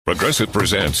Progressive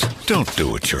presents Don't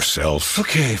Do It Yourself.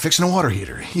 Okay, fixing a water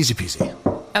heater. Easy peasy.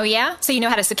 Oh, yeah? So you know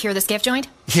how to secure the skiff joint?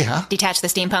 Yeah. Detach the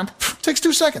steam pump? Takes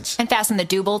 2 seconds. And fasten the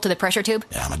dew bowl to the pressure tube?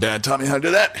 Yeah, my dad taught me how to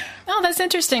do that. Oh, that's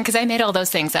interesting, because I made all those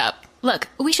things up. Look,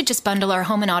 we should just bundle our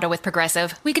home and auto with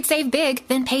Progressive. We could save big,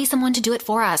 then pay someone to do it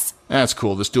for us. That's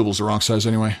cool. This double's the wrong size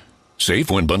anyway. Save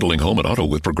when bundling home and auto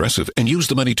with Progressive and use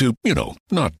the money to,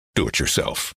 not do it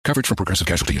yourself. Coverage from Progressive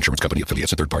Casualty Insurance Company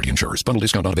affiliates and third-party insurers. Bundle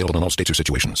discount not available in all states or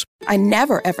situations. I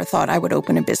never, ever thought I would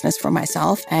open a business for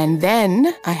myself. And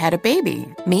then I had a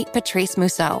baby. Meet Patrice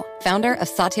Mousseau, founder of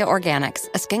Satya Organics,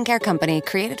 a skincare company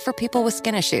created for people with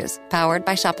skin issues, powered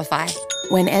by Shopify.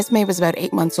 When Esme was about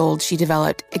 8 months old, she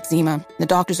developed eczema. The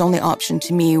doctor's only option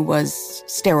to me was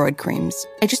steroid creams.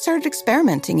 I just started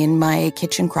experimenting in my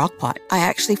kitchen crock pot. I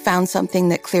actually found something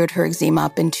that cleared her eczema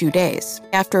up in 2 days.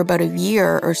 After about a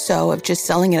year or so of just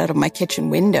selling it out of my kitchen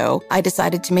window, I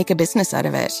decided to make a business out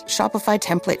of it. Shopify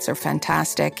templates are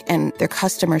fantastic, and their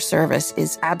customer service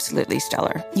is absolutely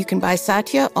stellar. You can buy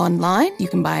Satya online, you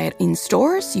can buy it in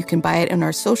stores, you can buy it in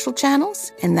our social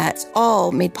channels, and that's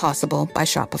all made possible by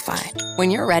Shopify.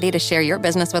 When you're ready to share your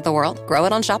business with the world, grow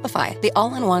it on Shopify, the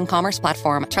all-in-one commerce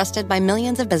platform trusted by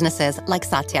millions of businesses like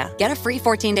Satya. Get a free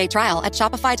 14-day trial at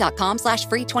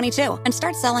shopify.com/free22 and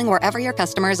start selling wherever your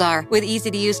customers are with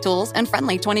easy-to-use tools and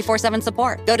friendly 24/7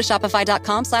 support. Go to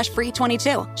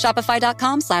shopify.com/free22.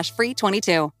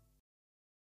 Shopify.com/free22.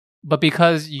 But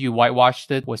because you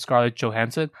whitewashed it with Scarlett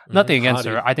Johansson, nothing against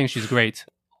her. I think she's great.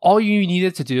 All you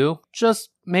needed to do, just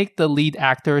make the lead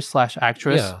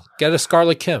actor/actress. Yeah, get a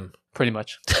Scarlett Kim. Pretty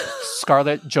much.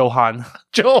 Scarlett Johansson.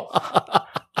 Johan.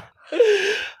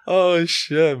 Oh,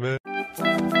 shit, man.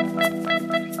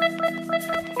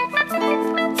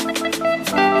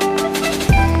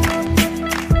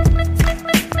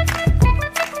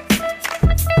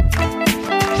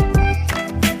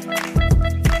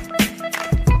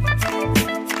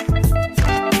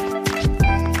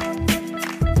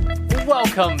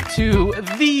 Welcome to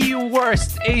the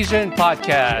Worst Asian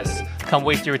Podcast. Come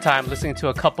waste your time listening to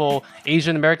a couple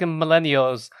Asian American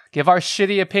millennials give our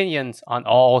shitty opinions on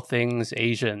all things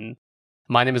Asian.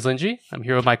 My name is Linji. I'm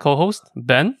here with my co-host,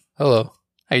 Ben. Hello.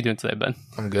 How you doing today, Ben?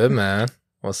 I'm good, man.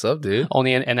 What's up, dude?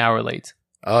 Only an hour late.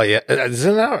 Oh, yeah. Is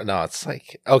it an hour? No, it's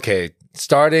like, okay,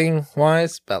 starting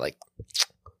wise, about like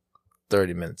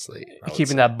 30 minutes late.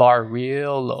 Keeping that bar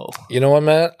real low. You know what,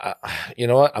 man? You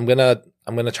know what? I'm gonna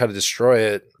try to destroy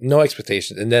it. No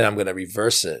expectations. And then I'm going to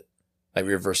reverse it. Like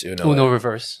reverse Uno. Uno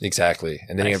reverse. Exactly.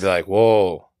 And then Nice. you're going to be like,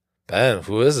 whoa, Ben,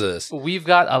 who is this? We've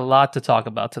got a lot to talk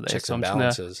about today. Checks So and I'm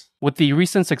just balances. with the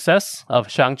recent success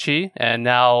of Shang-Chi and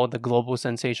now the global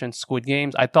sensation Squid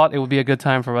Games, I thought it would be a good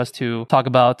time for us to talk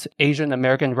about Asian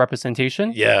American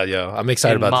representation Yeah. I'm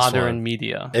excited in about this one. modern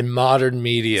media. In modern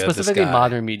media. this Specifically guy.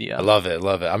 modern media. I love it.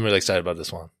 I'm really excited about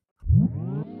this one.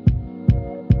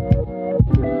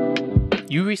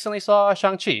 You recently saw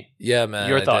Shang-Chi. Yeah, man.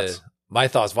 Your I thoughts? did. My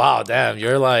thoughts. Wow, damn.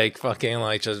 You're like fucking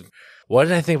like just. What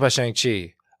did I think about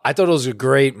Shang-Chi? I thought it was a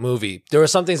great movie. There were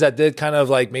some things that did kind of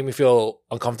like make me feel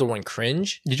uncomfortable and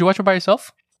cringe. Did you watch it by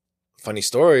yourself? Funny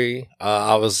story.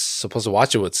 I was supposed to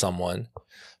watch it with someone,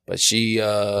 but she.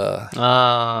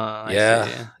 I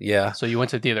see. Yeah. So you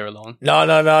went to the theater alone.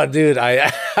 No, dude. I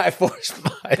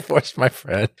forced my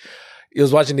friend. He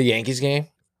was watching the Yankees game.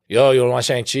 Yo, you want to watch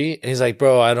Shang-Chi? And he's like,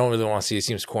 bro, I don't really want to see it. It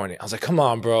seems corny. I was like, come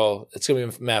on, bro. It's going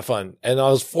to be mad fun. And I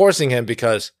was forcing him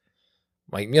because,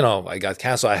 like, I got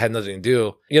canceled. I had nothing to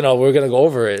do. We were going to go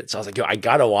over it. So I was like, yo, I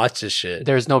got to watch this shit.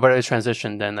 There's no better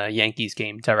transition than a Yankees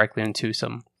game directly into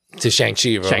some To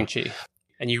Shang-Chi, bro. Shang-Chi.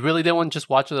 And you really didn't want to just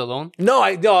watch it alone?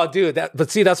 No, dude. But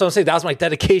see, that's what I'm saying. That was my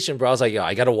dedication, bro. I was like, yo,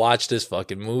 I got to watch this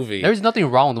fucking movie. There's nothing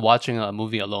wrong with watching a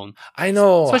movie alone. I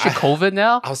know. Especially COVID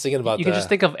now. I was thinking about You that. can just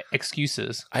think of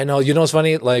excuses. I know. You know what's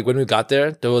funny? Like when we got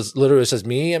there was literally just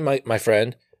me and my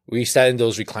friend. We sat in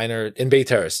those recliner in Bay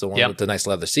Terrace, the one Yep. with the nice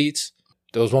leather seats.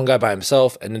 There was one guy by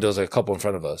himself, and then there was like a couple in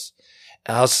front of us.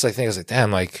 And I was just like thinking, I was like,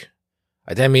 damn, like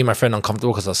I didn't make my friend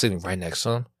uncomfortable because I was sitting right next to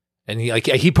him. And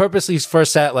he purposely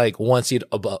first sat like one seat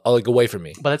like away from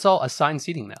me. But it's all assigned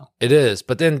seating now. It is,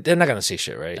 but then they're not gonna say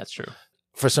shit, right? That's true.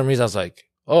 For some reason, I was like,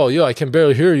 "Oh, yo, I can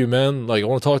barely hear you, man. Like, I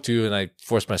want to talk to you," and I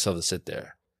forced myself to sit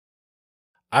there.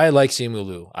 I like Simu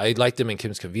Liu. I liked him in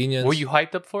Kim's Convenience. Were you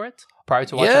hyped up for it prior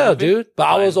to watching Yeah, the movie? dude. But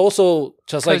I was also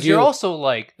just like Because you. you're also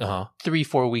like Uh-huh.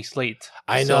 3-4 weeks late.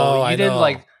 I So know. you I didn't know.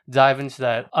 like dive into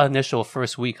that initial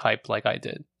first week hype like I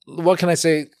did. What can I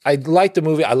say? I like the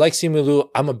movie. I like Simu Liu.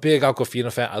 I'm a big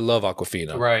Aquafina fan. I love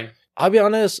Aquafina. Right. I'll be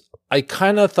honest, I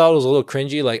kind of thought it was a little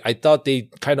cringy. Like, I thought they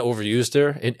kind of overused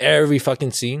her in every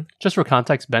fucking scene. Just for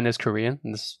context, Ben is Korean.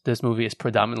 And this movie is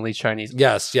predominantly Chinese.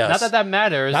 Yes. Not that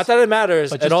matters. Not that it matters.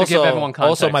 But just and to give everyone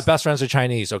context. also, my best friends are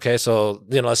Chinese, okay? So,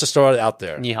 let's just throw it out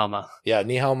there. Ni hao ma. Yeah,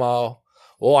 ni hao mao,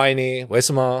 wo ai ni, wei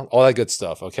sima, all that good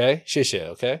stuff, okay? Xie xie,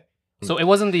 okay? So it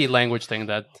wasn't the language thing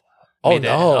that Oh, made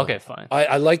no. it. Okay, fine.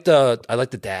 I like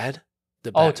the dad.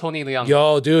 Oh, Tony Leung.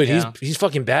 Yo, dude, Yeah. he's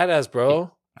fucking badass,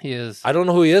 bro. He is. I don't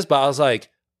know who he is, but I was like,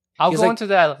 I'll he's go like- into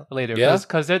that later. Yeah?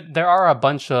 Because there are a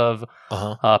bunch of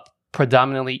uh-huh.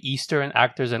 predominantly Eastern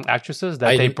actors and actresses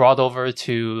that they brought over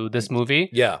to this movie.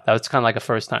 Yeah. That was kind of like a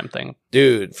first time thing.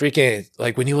 Dude, freaking,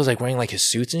 like when he was like wearing like his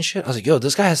suits and shit, I was like, yo,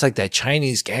 this guy has like that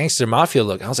Chinese gangster mafia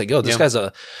look. I was like, yo, this guy's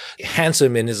a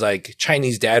handsome in his like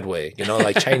Chinese dad way,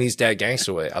 like Chinese dad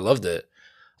gangster way. I loved it.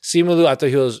 Simu Liu, I thought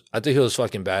he was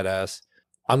fucking badass.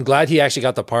 I'm glad he actually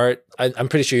got the part. I'm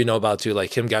pretty sure you know about too,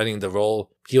 like him getting the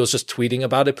role. He was just tweeting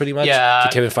about it pretty much Yeah. to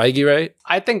Kevin Feige, right?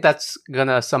 I think that's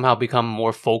gonna somehow become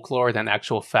more folklore than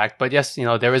actual fact. But yes,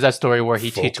 there is that story where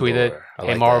he tweeted, Folklore. I "Hey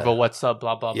like Marvel, that. what's up?"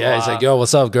 Blah blah Yeah, blah. he's like, yo,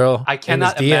 what's up, girl? I In his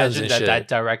cannot DMs imagine and that shit. that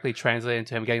directly translated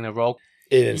into him getting the role.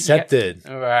 It incepted.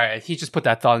 Right, he just put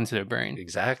that thought into their brain.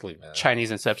 Exactly, man.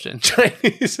 Chinese inception.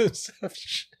 Chinese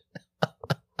inception.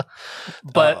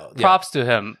 But yeah. props to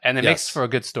him, and it makes Yes. for a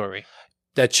good story.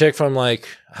 That chick from like,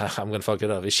 I'm gonna fuck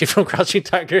it up. Is she from Crouching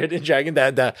Tiger, Hidden Dragon?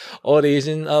 That old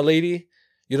Asian lady?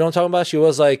 You know what I'm talking about? She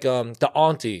was like the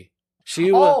auntie.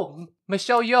 She was. Oh,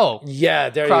 Michelle Yeoh, Yeah,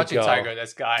 there Crouching you go. Tiger.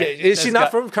 This guy Is she This not guy-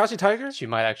 from Crouching Tiger? She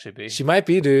might actually be. She might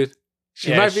be, dude. She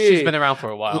Yeah, might be. She's been around for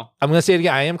a while. I'm gonna say it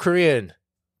again. I am Korean,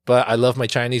 but I love my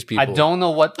Chinese people. I don't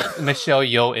know what Michelle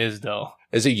Yeoh is though.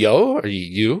 Is it Yo or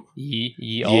you?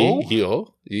 Yeoh?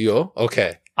 Yo.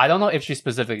 Okay. I don't know if she's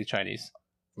specifically Chinese.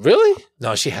 Really?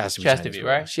 No, she has to be. She has to Chinese, be,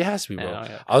 bro. right? She has to be, bro. Yeah,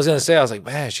 yeah. I was gonna say, I was like,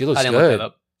 man, she looks I didn't look good. that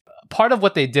up. Part of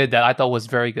what they did that I thought was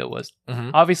very good was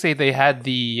Mhm. obviously they had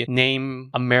the name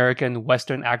American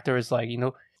Western actors like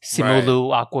Simu Right. Liu,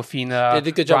 Aquafina, They did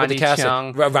a good job with Ronnie the casting.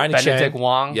 Chiang, Ronnie Benedict Chang.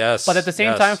 Wong. Yes, but at the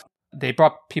same yes. time, they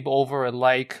brought people over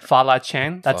like Fala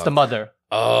Chen. That's the Fuck. mother.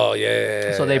 Oh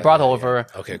yeah. So they brought over.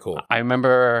 Okay, cool. I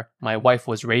remember my wife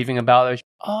was raving about her.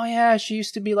 Oh yeah, she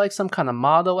used to be like some kind of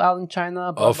model out in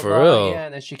China. Blah, Oh, blah, for blah. real? Yeah,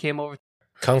 and then she came over.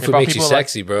 Kung They Fu brought makes you people like-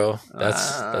 sexy, bro.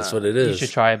 That's what it You is. should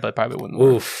try it, but probably wouldn't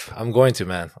work. Oof, I'm going to,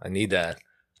 man. I need that.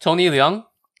 Tony Leung,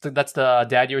 that's the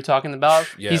dad you were talking about.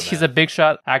 Yeah, he's man. a big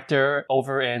shot actor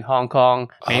over in Hong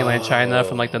Kong, mainland China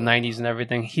from like the Oh. 90s and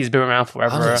everything. He's been around I was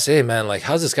forever. gonna say, man, like,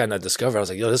 how's this guy not discovered? I was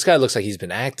like, yo, this guy looks like he's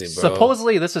been acting, bro.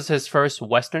 Supposedly, this is his first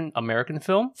Western American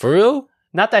film. For real?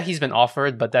 Not that he's been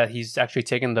offered, but that he's actually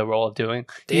taken the role of doing.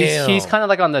 Damn. He's kind of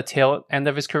like on the tail end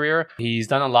of his career. He's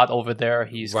done a lot over there.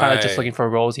 He's kind of Right. just looking for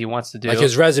roles he wants to do. Like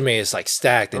his resume is like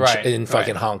stacked in, Right, in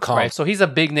fucking right, Hong Kong. Right. So he's a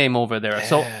big name over there.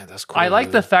 So Yeah, that's cool. I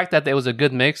like the dude. fact that there was a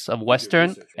good mix of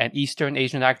Western and Eastern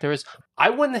Asian actors. I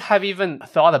wouldn't have even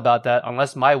thought about that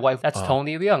unless my wife, that's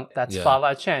Tony Leung, that's Yeah.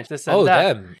 Fala Chen, this and Oh,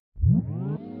 that. them.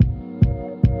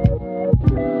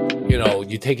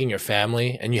 You taking your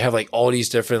family and you have like all these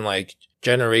different like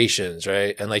generations,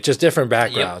 right? And like just different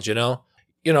backgrounds,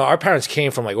 our parents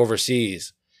came from like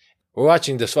overseas. We're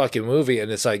watching this fucking movie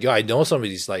and it's like, yo, I know some of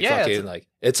these like Yeah, fucking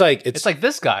it's like, It's like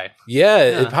this guy. yeah,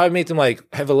 Yeah. it probably made them like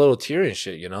have a little tear and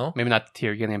shit, Maybe not the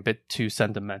tear, getting a bit too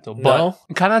sentimental. No?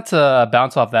 But kind of to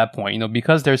bounce off that point,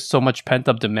 because there's so much pent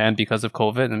up demand because of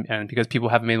COVID and because people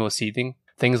haven't been able to see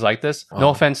things like this. No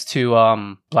offense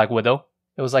to Black Widow.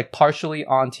 It was like partially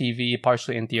on TV,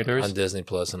 partially in theaters. On Disney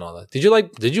Plus and all that. Did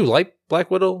you like Black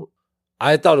Widow?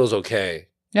 I thought it was okay,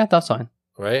 Yeah, that's fine.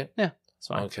 right? Yeah, that's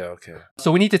fine. Okay.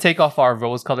 So we need to take off our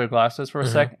rose-colored glasses for a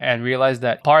Mm-hmm. sec and realize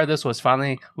that part of this was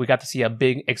finally we got to see a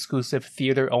big exclusive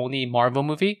theater-only Marvel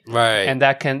movie, Right. and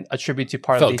that can attribute to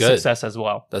part Felt of the good. success as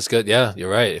well. That's good. Yeah, you're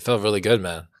right. It felt really good,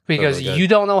 man. Because Felt really good. you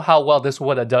don't know how well this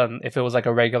would have done if it was like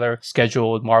a regular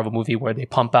scheduled Marvel movie where they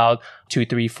pump out 2,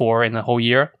 3, 4 in a whole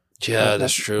year. Yeah,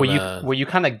 that's true, Where man. you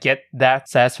kind of get that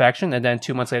satisfaction, and then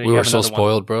 2 months later We you were have so another one.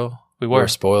 spoiled, bro. We We were. were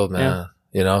spoiled, man.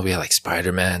 We had like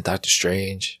Spider-Man, Doctor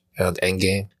Strange,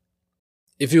 Endgame.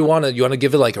 If you want to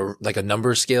give it like a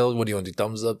number scale, what do you want to do?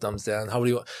 Thumbs up, thumbs down? How do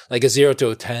you like a 0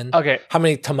 to a 10? Okay. How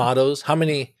many tomatoes? How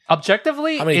many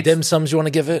Objectively, dim sums you want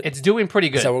to give it? it's doing pretty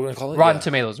good. Is that what we're gonna call it? Rotten Yeah.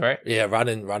 Tomatoes, right? Yeah,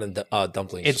 rotten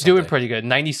dumplings. It's or doing something. pretty good.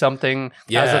 90 something as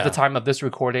Yeah. of the time of this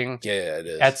recording. Yeah, it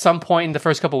is. At some point in the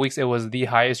first couple of weeks, it was the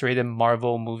highest rated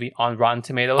Marvel movie on Rotten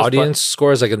Tomatoes. but- Audience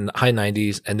score is like in the high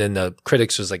 90s, and then the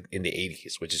critics was like in the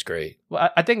 80s, which is great. Well,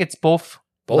 I think it's both,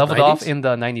 Both leveled 90s? off in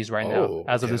the 90s right now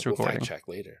as of okay, this we'll recording. fact check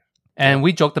later. And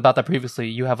we joked about that previously.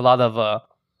 You have a lot of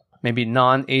maybe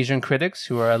non-Asian critics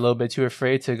who are a little bit too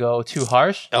afraid to go too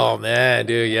harsh. Oh man,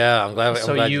 dude, yeah, I'm glad. So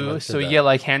I'm glad you mentioned that. get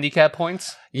like handicap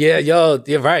points. Yeah, yo,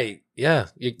 you're right. Yeah,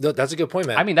 that's a good point,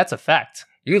 man. I mean, that's a fact.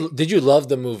 Did you love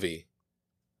the movie?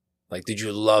 Like, did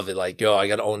you love it? Like, yo, I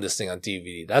gotta own this thing on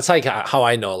DVD. That's like how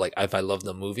I know, like, if I love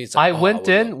the movie. It's like, I went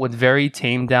in with very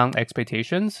tamed down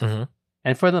expectations,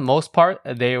 and for the most part,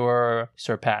 they were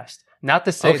surpassed. Not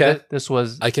to say that this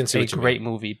was I can see a what you great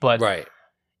mean. movie, but Right.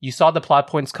 you saw the plot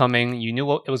points coming. You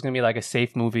knew it was going to be like a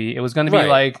safe movie. It was going to be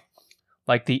Right.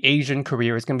 like the Asian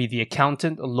career. It's going to be the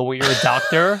accountant, lawyer,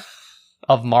 doctor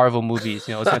of Marvel movies.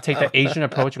 You know, it's going to take the Asian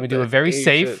approach. We're going to do it very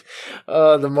safe.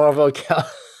 The Marvel account.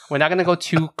 We're not going to go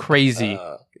too crazy.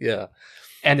 Yeah.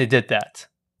 And it did that.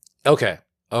 Okay.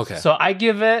 So I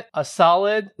give it a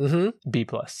solid Mm-hmm. B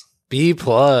plus. B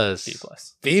plus. B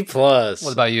plus. B plus.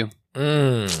 What about you?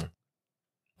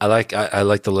 I like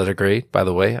the letter grade, by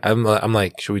the way. I'm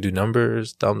like, should we do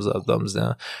numbers? Thumbs up, thumbs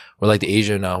down? Or like the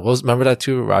Asian now. Remember that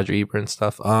too? Roger Ebert and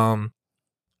stuff.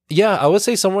 Yeah, I would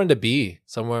say somewhere in the B,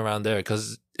 somewhere around there.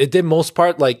 Cause it did most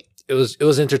part, like it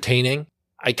was entertaining.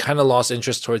 I kind of lost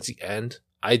interest towards the end.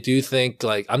 I do think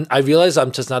like I realize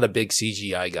I'm just not a big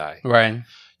CGI guy. Right.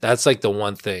 That's like the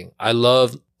one thing. I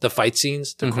love the fight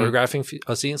scenes, the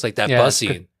choreographing scenes, like that bus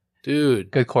scene. Dude.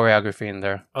 Good choreography in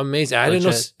there. Amazing. I didn't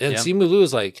know. And yeah. Simu Liu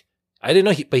is like, I didn't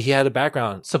know, but he had a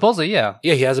background. Supposedly, yeah.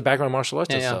 Yeah, he has a background in martial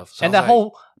arts and stuff. So and that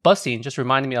whole bus scene just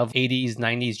reminded me of 80s,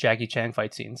 90s Jackie Chan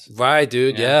fight scenes. Right,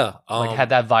 dude. Yeah. Like had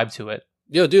that vibe to it.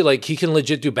 Yo, dude, like he can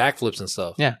legit do backflips and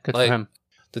stuff. Yeah, good like, for him.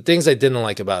 The things I didn't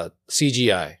like about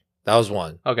CGI, that was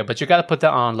one. Okay, but you got to put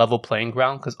that on level playing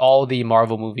ground because all the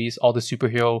Marvel movies, all the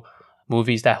superhero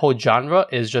movies, that whole genre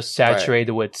is just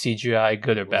saturated with CGI,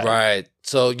 good or bad. Right.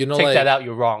 So, you know, take like, that out,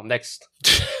 you're wrong. Next.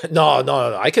 No.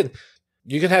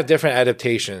 You can have different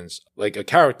adaptations, like a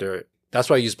character. That's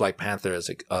why I use Black Panther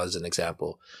as an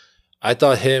example. I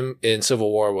thought him in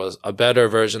Civil War was a better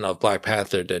version of Black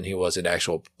Panther than he was in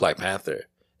actual Black Panther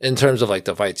in terms of like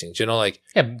the fight scenes. You know, like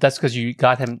yeah, that's because you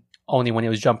got him only when he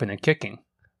was jumping and kicking.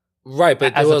 Right,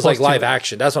 but As it was like opposed to- live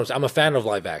action. That's what I'm a fan of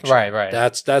live action. Right.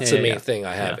 That's Yeah, the yeah, main yeah. thing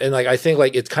I have. Yeah. And like I think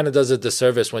like it kind of does a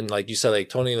disservice when like you said like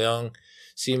Tony Leung,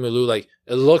 Simu Liu, like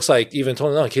it looks like even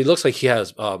Tony Leung, he looks like he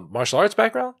has martial arts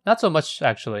background. Not so much,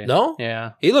 actually. No?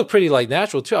 Yeah. He looked pretty like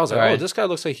natural too. I was like, Right. oh, this guy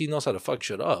looks like he knows how to fuck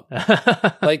shit up.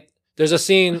 Like there's a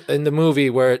scene in the movie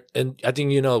where, and I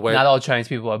think you know where, Not all Chinese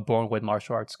people are born with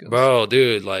martial arts skills. bro,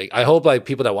 dude, like I hope like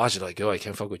people that watch it like, yo, I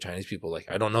can't fuck with Chinese people.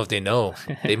 Like I don't know if they know.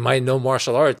 They might know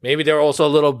martial arts. Maybe they're also a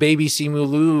little baby Simu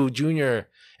Liu Jr.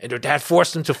 and their dad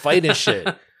forced them to fight and shit.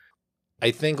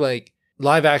 I think like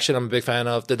live action, I'm a big fan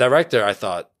of. The director, I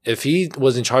thought if he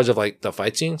was in charge of like the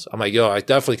fight scenes, I'm like, yo, I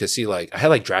definitely could see like I had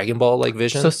like Dragon Ball like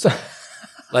vision, So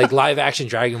like live action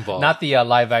Dragon Ball. not the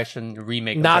live action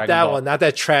remake. Of Not Dragon that Ball. one, not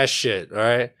that trash shit. All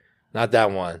right, not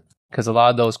that one. Because a lot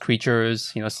of those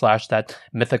creatures, you know, slash that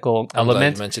mythical I'm glad you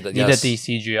element mentioned that. needed Yes. the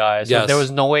CGI. So Yes. there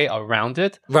was no way around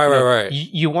it. Right, You know, right.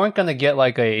 You weren't going to get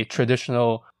like a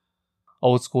traditional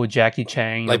old school Jackie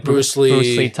Chan, Like Bruce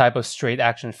Lee. type of straight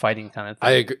action fighting kind of thing.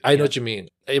 I agree. I know what you mean.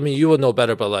 I mean, you would know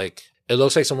better, but like, it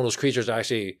looks like some of those creatures are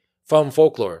actually from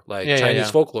folklore, like Yeah, yeah, Chinese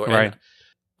yeah. folklore. And Right.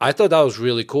 I thought that was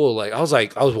really cool. Like, I was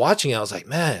watching it. I was like,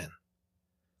 man,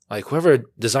 like whoever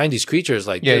designed these creatures,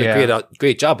 like, did a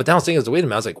great job. But then I was thinking, wait a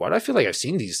minute. I was like, why do I feel like I've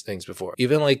seen these things before?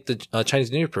 Even like the Chinese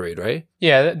New Year parade, right?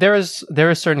 Yeah, there is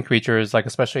certain creatures, like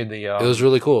especially the It was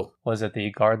really cool. was it the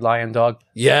guard lion dog?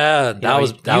 Yeah, You know, that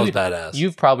was badass.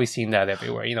 You've probably seen that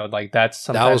everywhere. You know, like that's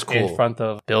sometimes was cool. in front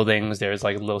of buildings. There's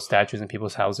like little statues in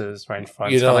people's houses right in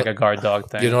front. You It's kind know- of like a guard dog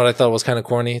thing. You know what I thought was kind of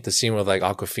corny? The scene with like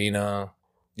Aquafina,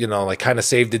 you know, like kind of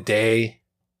saved the day.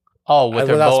 Oh, with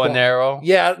her without bow and spo- arrow.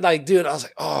 Yeah, like, dude, I was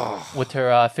like, oh. With her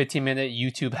 15-minute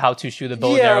YouTube how to shoot a bow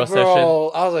and Yeah, arrow session. bro.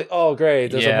 I was like, oh,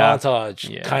 great. There's Yeah. a montage,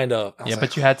 Yeah. kind of. I was Yeah, like,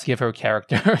 but you had to give her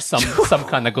character some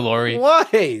kind of glory.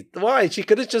 why? Why? She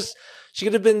could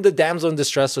have been the damsel in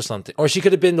distress or something. Or she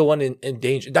could have been the one in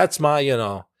danger. That's my,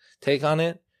 take on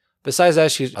it. Besides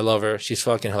that, I love her. She's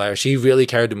fucking hilarious. She really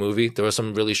carried the movie. There was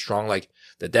some really strong, like,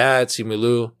 the dad, Simu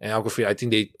Liu, and Aquafina. I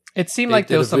think It seemed They like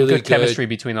there did was a some really good chemistry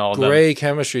between all of them. great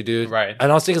chemistry, dude. Right.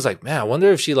 And I was thinking, it's like, man, I wonder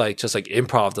if she, like, just, like,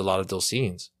 improv'd a lot of those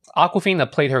scenes.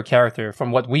 Aquafina played her character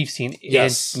from what we've seen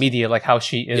Yes. in media, like how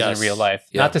she is Yes. in real life.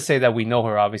 Yeah. Not to say that we know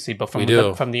her, obviously, but from We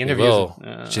do. from the We interviews, will.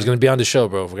 She's going to be on the show,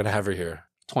 bro. We're going to have her here.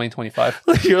 2025.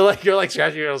 you're like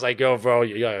scratching your head. I was like, yo, bro,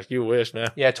 you wish,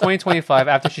 man. Yeah, 2025.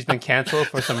 After she's been canceled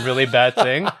for some really bad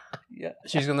thing, yeah,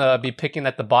 she's gonna be picking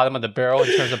at the bottom of the barrel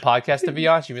in terms of podcast to be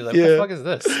on. She'll be like, "What the fuck is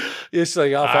this?" It's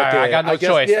like, oh, fuck I it. got no guess-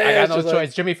 choice. yeah, I got it's no just choice.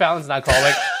 like, Jimmy Fallon's not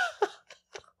calling.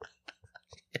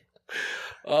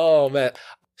 oh, man.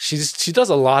 She does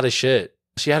a lot of shit.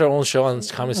 She had her own show on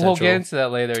Comedy Central. We'll get into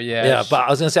that later. Yeah. Yeah, but I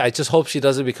was gonna say, I just hope she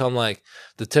doesn't become like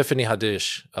the Tiffany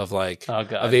Haddish of like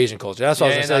of Asian culture. That's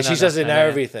what I was gonna say. She's just in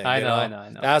everything. I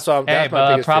know. That's what I'm. Hey, that's my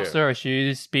but biggest props to fear. her.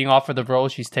 She's being offered the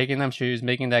roles. She's taking them. She's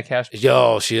making that cash.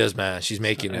 Yo, she is, man. She's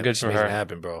making it. Good She's for making her. it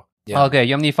happen, bro. Yeah. Okay,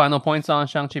 you have any final points on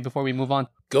Shang-Chi before we move on?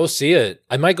 Go see it.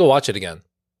 I might go watch it again.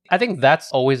 I think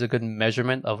that's always a good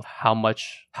measurement of how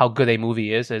good a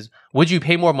movie is would you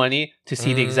pay more money to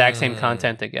see the exact same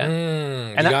content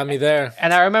again? You got me there.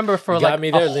 And I remember for You got like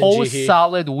me there, a Lin whole Ji-hee.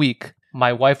 solid week,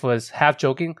 my wife was half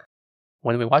joking,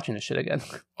 when are we watching this shit again?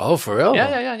 Oh, for real?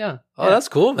 Yeah. Oh, that's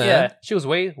cool, man. Yeah, she was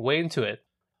way into it.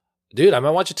 Dude, I might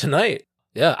watch it tonight.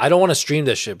 Yeah, I don't want to stream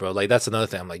this shit, bro. Like, that's another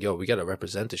thing. I'm like, yo, we got to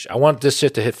represent this shit. I want this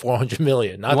shit to hit 400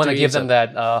 million. I want to give them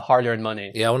that hard-earned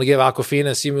money. Yeah, I want to give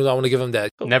Aquafina, Simu, I want to give them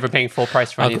that. Never paying full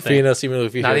price for anything. Aquafina, Simu,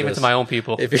 if you Not hear even this, to my own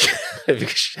people. If you could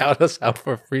shout us out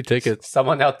for free tickets.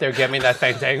 Someone out there get me that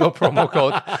Fandango promo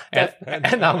code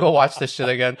and I'll go watch this shit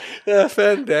again. Yeah,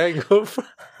 Fandango.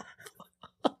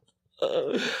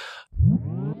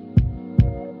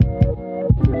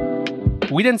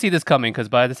 We didn't see this coming because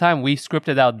by the time we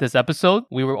scripted out this episode,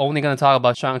 we were only going to talk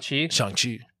about Shang-Chi.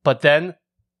 Shang-Chi. But then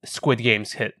Squid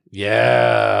Games hit.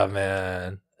 Yeah,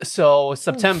 man. So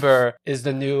September is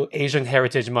the new Asian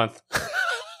Heritage Month.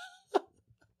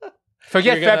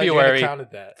 Forget February.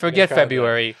 Forget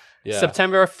February. Yeah.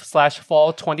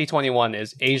 September/fall 2021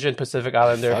 is Asian Pacific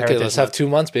Islander Okay, Heritage let's Month. have 2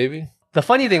 months, baby. The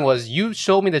funny thing was you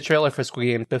showed me the trailer for Squid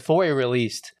Games before it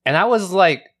released. And I was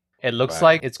like, it looks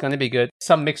like it's going to be good.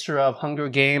 Some mixture of Hunger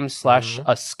Games /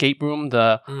 Escape Room,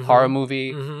 the horror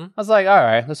movie. I was like, all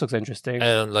right, this looks interesting.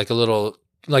 And like a little,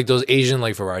 like those Asian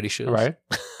like variety shows. Right.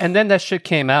 And then that shit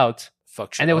came out.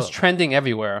 Fuck shit And it was up. trending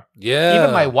everywhere. Yeah.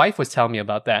 Even my wife was telling me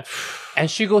about that. And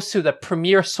she goes to the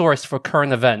premier source for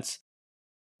current events,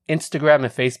 Instagram and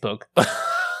Facebook.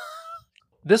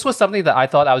 This was something that I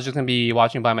thought I was just going to be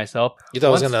watching by myself. You thought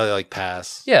it was going to like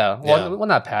pass. Yeah. Well,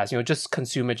 not pass. Just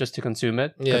consume it just to consume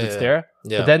it because it's there.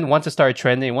 Yeah. But then once it started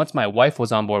trending, once my wife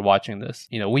was on board watching this,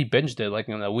 we binged it like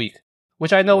in a week,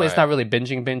 which I know is not really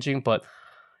binging, but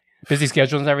busy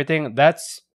schedules and everything. That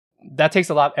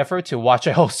takes a lot of effort to watch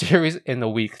a whole series in a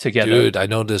week together. Dude, I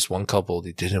know this one couple,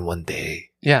 they did it in one day.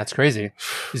 Yeah, it's crazy.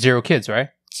 0 kids, right?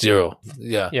 0.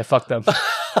 Yeah. Yeah, fuck them.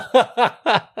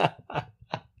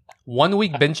 1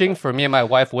 week binging for me and my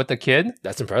wife with the kid.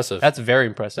 That's impressive. That's very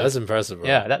impressive. That's impressive, bro.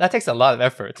 Yeah, that takes a lot of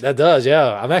effort. That does,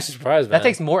 yeah. I'm actually surprised, man. That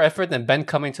takes more effort than Ben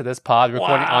coming to this pod,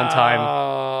 recording on time.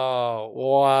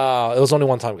 Wow. It was only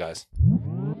one time, guys.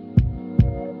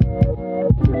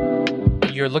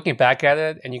 You're looking back at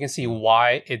it and you can see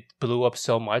why it blew up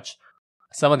so much.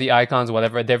 Some of the icons,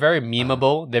 whatever, they're very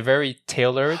memeable. They're very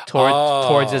tailored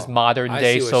towards this modern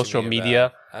day social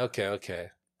media.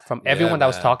 Okay. From everyone that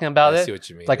was talking about I it, see what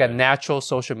you mean, it's like a natural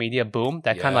social media boom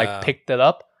that kind of Yeah. like picked it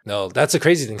up. No, that's a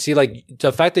crazy thing. See, like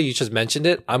the fact that you just mentioned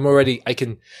it, I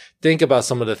can think about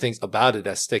some of the things about it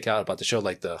that stick out about the show,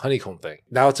 like the honeycomb thing.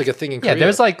 Now it's like a thing in Korea. Yeah,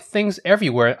 there's like things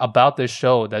everywhere about this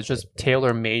show that's just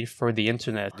tailor made for the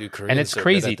internet. Dude, Koreans and it's are good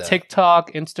crazy. at that.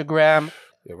 TikTok, Instagram,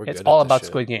 Yeah, we're it's good at all this about shit.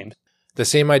 Squid Games. The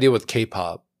same idea with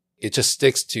K-pop. It just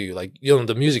sticks to like,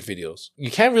 the music videos. You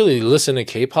can't really listen to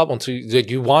K-pop until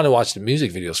you want to watch the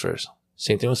music videos first.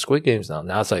 Same thing with Squid Games now.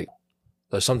 Now it's like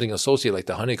there's something associated like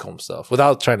the honeycomb stuff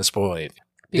without trying to spoil anything.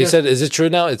 They said, is it true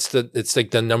now? It's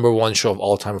like the number 1 show of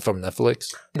all time from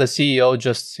Netflix. The CEO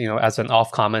just, as an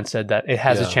off comment said that it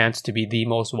has a chance to be the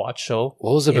most watched show.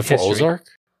 What was it in before history. Ozark?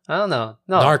 I don't know.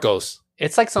 No. Narcos.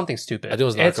 It's like something stupid. I think it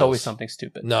was It's Narcos. always something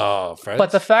stupid. No, Friends. But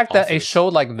the fact that a Office. show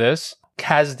like this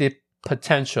has the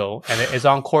potential and it is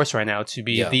on course right now to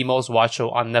be the most watched show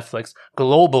on Netflix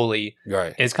globally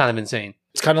Right. is kind of insane.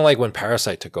 It's kind of like when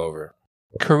Parasite took over.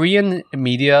 Korean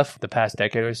media for the past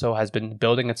decade or so has been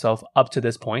building itself up to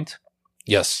this point.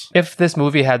 Yes. If this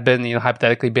movie had been,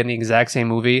 hypothetically been the exact same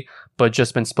movie, but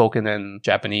just been spoken in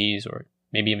Japanese or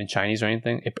maybe even Chinese or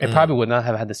anything, it probably would not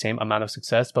have had the same amount of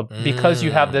success. But because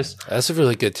you have this, That's a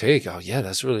really good take. Oh, yeah,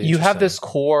 that's really you have interesting. this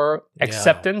core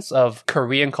acceptance of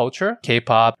Korean culture,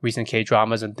 K-pop, recent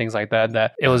K-dramas and things like that,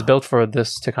 that it was built for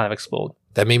this to kind of explode.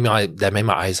 That made my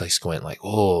eyes like squint, like,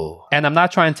 oh. And I'm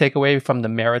not trying to take away from the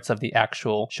merits of the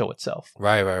actual show itself.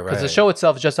 Right. Because the show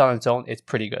itself, just on its own, it's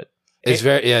pretty good. It's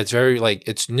very like,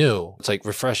 it's new. It's like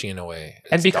refreshing in a way.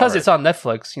 And because it's on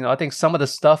Netflix, I think some of the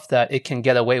stuff that it can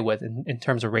get away with in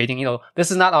terms of rating,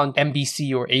 this is not on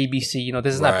NBC or ABC,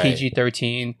 this is not Right.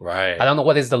 PG-13. Right. I don't know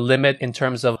what is the limit in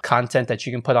terms of content that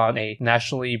you can put on a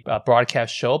nationally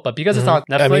broadcast show, but because it's on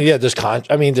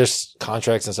Netflix. there's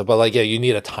contracts and stuff, but like, you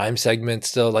need a time segment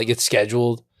still, like it's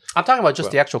scheduled. I'm talking about just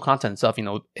Right. the actual content itself. You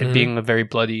know, it Mhm. being a very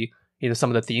bloody. You know,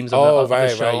 some of the themes. Of Oh, the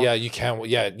right, show. right. Yeah, you can't.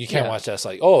 Yeah, you can't Yeah. watch that. It's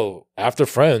like, oh, after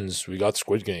Friends, we got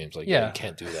Squid Games. Like, Yeah. you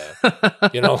can't do that.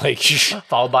 You know, like,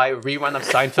 Followed by a rerun of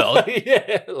Seinfeld.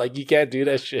 yeah, like you can't do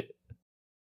that shit.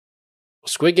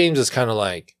 Squid Games is kind of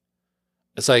like,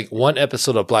 it's like one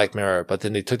episode of Black Mirror, but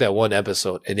then they took that one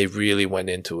episode and they really went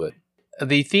into it.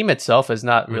 The theme itself is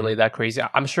not really that crazy.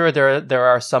 I'm sure there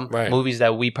are some Right. movies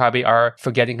that we probably are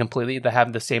forgetting completely that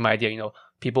have the same idea. You know,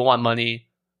 people want money,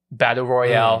 battle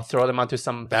royale, throw them onto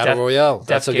some Battle Royale.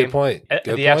 That's a game. good point. Good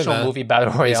The point, actual man. movie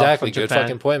battle royale. Exactly. From Good Japan.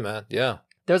 fucking point, man. Yeah.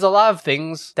 There's a lot of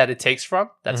things that it takes from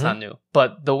that's not new,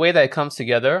 but the way that it comes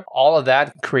together, all of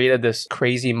that created this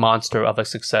crazy monster of a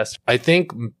success. I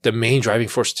think the main driving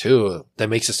force too that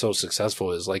makes it so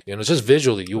successful is like, you know, just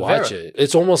visually you watch it.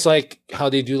 It's almost like how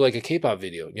they do like a K-pop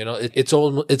video. You know,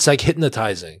 it's like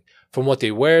hypnotizing from what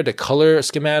they wear, the color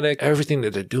schematic, everything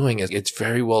that they're doing it's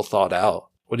very well thought out.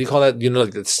 What do you call that? You know,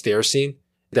 like the stair scene,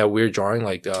 that weird drawing,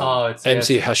 like it's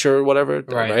MC Hesher or whatever,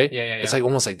 Right. right? Yeah. It's like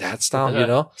almost like that style, you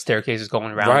know? Staircases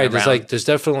going round. Right. And There's round. like, there's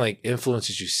definitely like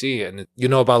influences you see, and you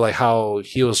know about like how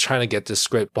he was trying to get this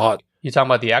script bought. You talking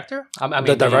about the actor? I mean,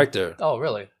 The director. Oh,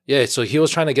 really? Yeah, so he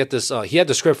was trying to get this. He had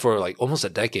the script for like almost a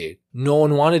decade. No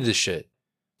one wanted this shit,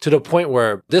 to the point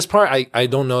where this part I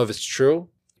don't know if it's true.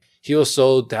 He was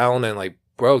so down and like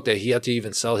broke that he had to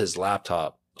even sell his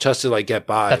laptop just to like get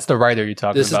by. That's the writer you're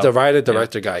talking This about. is the writer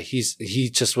director guy. He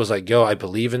just was like, yo, I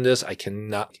believe in this. I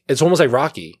cannot. It's almost like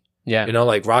Rocky. Yeah. You know,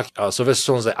 like Rocky.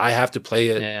 Sylvester Stallone's like, I have to play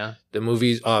it. Yeah. The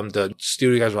movies, the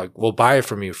studio guys were like, we'll buy it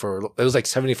from you for, it was like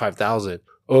 75,000.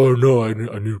 Oh no, I need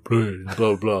to play it.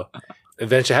 Blah, blah.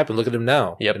 Eventually happened. Look at him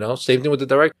now. Yep. You know, same thing with the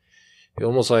director. He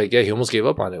almost gave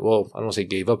up on it. Well, I don't want to say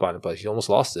gave up on it, but he almost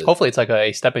lost it. Hopefully it's like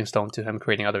a stepping stone to him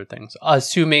creating other things.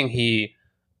 Assuming he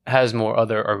has more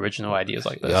other original ideas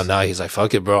like this. Yeah, now he's like,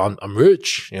 fuck it, bro. I'm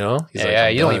rich. You know? He's like,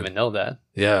 I'm you don't done. even know that.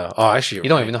 Yeah. Oh, actually, You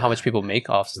don't even know how much people make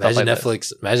off stuff Imagine like Netflix.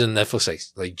 this. Imagine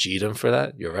Netflix like G'd him for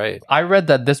that. You're right. I read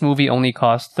that this movie only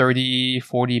cost 40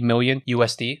 million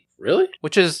USD, Really?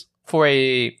 which is for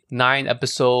a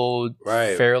 9-episode,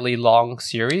 Right. fairly long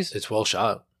series. It's well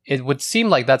shot. It would seem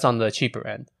like that's on the cheaper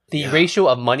end. The Yeah. ratio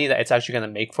of money that it's actually going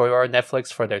to make for our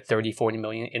Netflix for their 40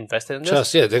 million invested in this.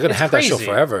 Just yeah, they're gonna It's have that show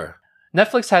crazy. forever.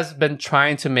 Netflix has been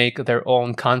trying to make their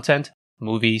own content,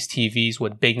 movies, TVs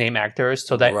with big name actors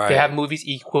so that Right. they have movies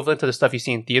equivalent to the stuff you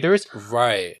see in theaters.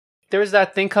 Right. There's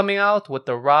that thing coming out with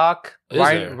The Rock, Is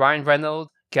there? Ryan Reynolds,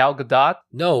 Gal Gadot,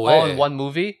 No way. all in one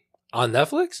movie. On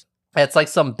Netflix? It's like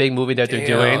some big movie that they're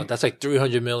doing. That's like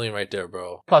 300 million right there,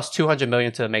 bro. Cost 200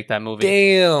 million to make that movie.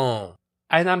 Damn.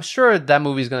 And I'm sure that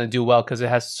movie's going to do well because it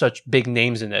has such big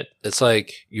names in it. It's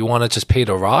like, you want to just pay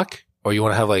The Rock or you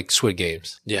want to have like Squid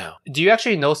Games? Yeah. Do you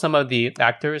actually know some of the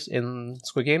actors in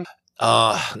Squid Game?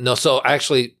 No, so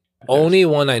actually, only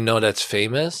one I know that's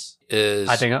famous is,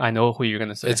 I think I know who you're going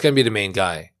to say. it's going to be the main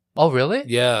guy. Oh, really?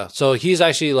 Yeah. So he's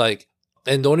actually like,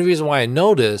 and the only reason why I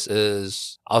know this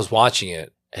is I was watching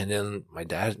it and then my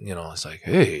dad, you know, it's like,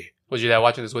 hey. Was your dad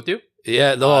watching this with you?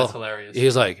 Yeah, Oh, no. that's hilarious. He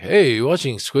was like, hey, you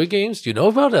watching Squid Games? Do you know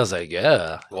about it? I was like,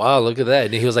 yeah. Wow, look at that.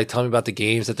 And he was like telling me about the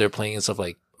games that they're playing and stuff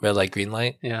like red light, green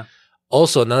light. Yeah.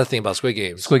 Also, another thing about Squid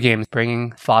Games. Squid Game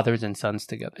bringing fathers and sons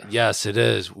together. Yes, it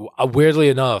is. Weirdly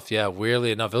enough. Yeah,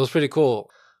 weirdly enough. It was pretty cool.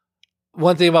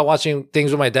 One thing about watching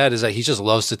things with my dad is that he just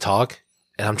loves to talk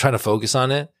and I'm trying to focus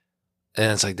on it.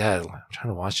 And it's like, Dad, I'm trying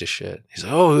to watch this shit. He's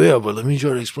like, oh, yeah, but let me try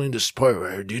to explain this part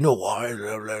right here. Do you know why?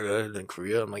 Blah, blah, blah, in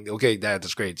Korea. I'm like, okay, Dad,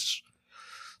 that's great.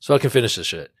 So I can finish this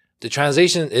shit. The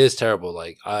translation is terrible.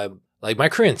 Like, my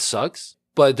Korean sucks,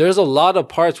 but there's a lot of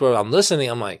parts where I'm listening.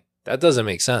 I'm like, that doesn't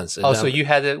make sense. And Oh, then so you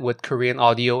had it with Korean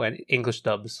audio and English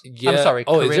dubs. Yeah. I'm sorry,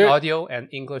 Oh, is Korean there- audio and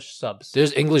English subs.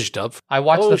 there's English dub. I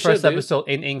watched Oh, the shit, first dude. episode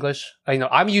in English.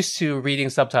 I'm used to reading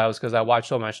subtitles because I watch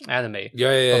so much anime.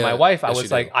 Yeah. But my wife, I Yes, was you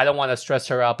do. like, I don't want to stress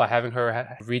her out by having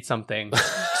her read something.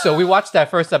 So we watched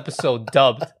that first episode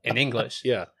dubbed in English.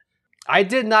 Yeah. I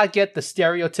did not get the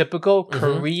stereotypical Mm-hmm.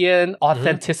 Korean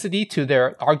authenticity to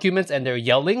their arguments and their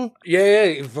yelling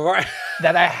Yeah. Right.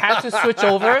 that I had to switch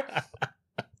over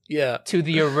Yeah. to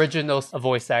the original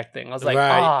voice acting. I was like,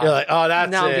 right. You're like, oh,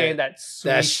 that's now it. I'm getting that sweet,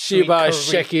 That sweet Shiba Korean-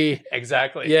 Sheki.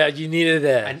 Exactly. Yeah, you needed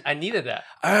that. I needed that.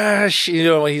 You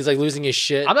know, when he's like losing his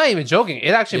shit. I'm not even joking. It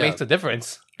actually Yeah. makes a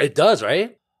difference. It does,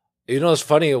 right? You know, it's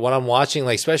funny when I'm watching,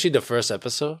 like, especially the first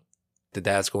episode, the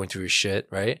dad's going through his shit,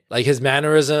 right? Like his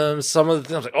mannerisms, some of the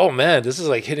things, I was like, oh man, this is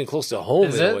like hitting close to home.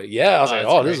 Is in a it? way. Yeah, I was Oh, like,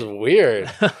 that's oh, this great. is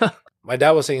weird. My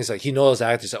dad was saying, he's like, he knows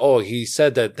actors. Oh, he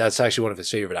said that that's actually one of his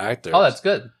favorite actors. Oh, that's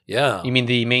good. yeah. You mean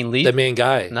the main lead? The main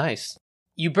guy. Nice.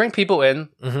 You bring people in.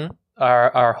 Mm-hmm.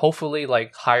 are hopefully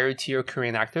like higher tier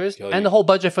Korean actors, Yo, and the whole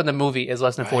budget for the movie is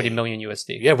less than 40 million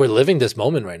USD. Yeah, we're living this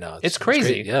moment right now. It's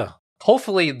crazy. great, yeah.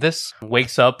 Hopefully this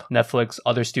wakes up Netflix,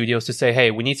 other studios to say, hey,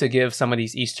 we need to give some of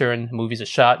these Eastern movies a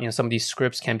shot. You know, some of these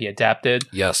scripts can be adapted.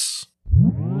 Yes.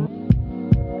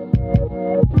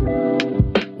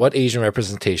 What Asian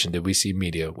representation did we see in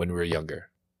media when we were younger?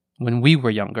 When we were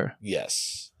younger.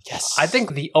 Yes. I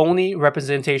think the only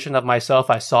representation of myself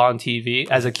I saw on TV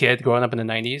as a kid growing up in the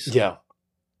 90s Yeah.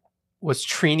 was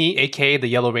Trini, aka the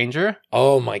Yellow Ranger,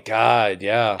 Oh my God.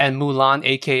 Yeah. and Mulan,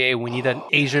 aka we need an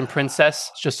Asian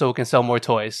princess just so we can sell more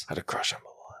toys. I had a crush on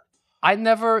Mulan. I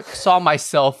never saw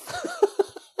myself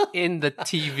in the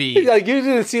TV. Like you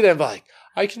didn't see that, but like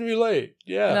I can relate.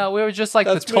 Yeah. No, we were just like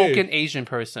That's the token me. Asian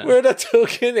person. We're the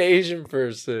token Asian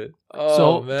person. Oh,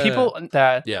 So man. people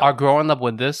that Yeah. are growing up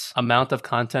with this amount of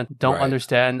content don't Right.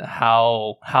 understand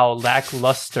how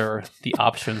lackluster the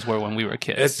options were when we were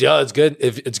kids. It's good.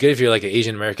 It's good if you're like an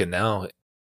Asian American now.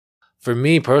 For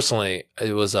me personally,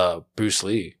 it was Bruce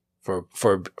Lee for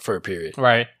a period.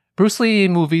 Right. Bruce Lee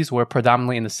movies were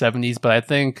predominantly in the 70s, but I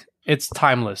think it's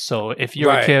timeless. So if you're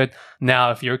Right. a kid now,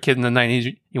 if you're a kid in the 90s,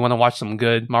 you want to watch some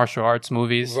good martial arts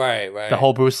movies. Right. The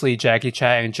whole Bruce Lee, Jackie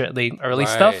Chan, and Jet Li early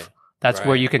Right. stuff, that's where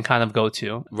Right. you can kind of go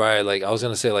to. Right. Like I was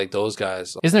gonna say, like those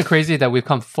guys. Isn't it crazy that we've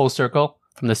come full circle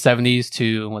from the 70s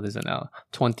to, what is it now,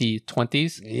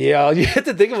 2020s? Yeah, you have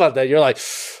to think about that. You're like,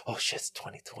 oh shit, it's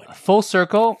 2020. Full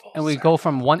circle, and we go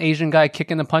from one Asian guy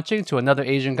kicking and punching to another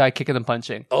Asian guy kicking and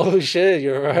punching. Oh shit,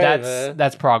 you're right, man.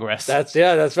 That's progress. That's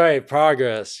right.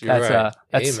 Progress. You're right.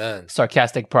 That's Amen.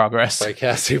 sarcastic progress.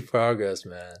 Sarcastic progress,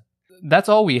 man. That's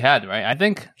all we had, right? I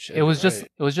think Shit, it was right.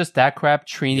 it was just that crap,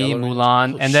 Trini, Yellow Ranger.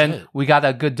 Mulan, Oh, and then shit. we got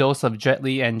a good dose of Jet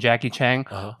Li and Jackie Chan.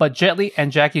 Uh-huh. But Jet Li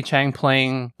and Jackie Chan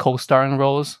playing co-starring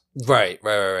roles. Right.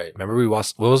 Remember we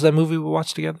watched, what was that movie we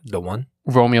watched together? The one?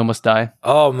 Romeo Must Die.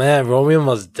 Oh man, Romeo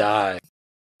Must Die.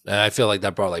 And I feel like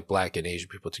that brought like black and Asian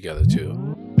people together too.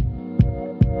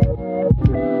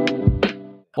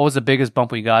 What was the biggest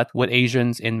bump we got with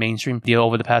Asians in mainstream deal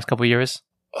over the past couple of years?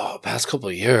 Oh, past couple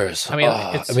of years. I mean,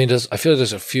 I feel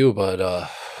there's a few, but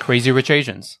Crazy Rich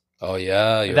Asians. oh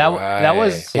yeah, you're That right.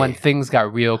 was when things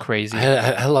got real crazy. I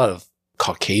had a lot of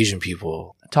Caucasian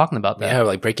people, Talking about that. yeah,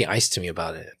 like breaking ice to me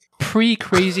about it.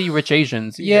 Pre-Crazy Rich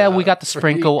Asians. Yeah, we got the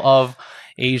sprinkle of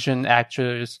Asian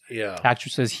actresses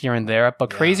here and there, but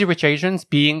Crazy Rich Asians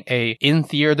being a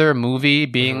in-theater movie,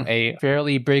 being a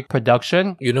fairly big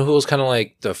production. You know who was kind of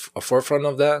like the forefront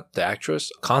of that? The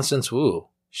actress Constance Wu.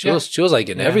 She Yeah. was like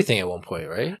in Yeah. everything at one point,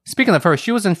 right? Speaking of her,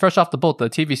 she was in Fresh Off the Boat, the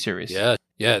TV series. Yeah.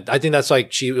 I think that's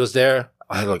like she was there.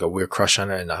 I had like a weird crush on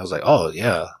her, and I was like, oh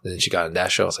yeah. And then she got in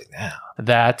that show. I was like, nah.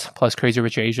 That, plus Crazy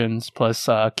Rich Asians, plus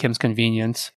Kim's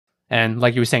Convenience. And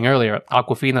like you were saying earlier,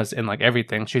 Aquafina's in like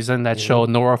everything. She's in that show,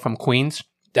 Nora from Queens.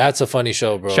 That's a funny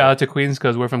show, bro. Shout out to Queens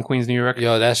because we're from Queens, New York.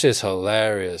 Yo, that shit's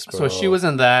hilarious, bro. So she was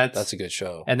in that. That's a good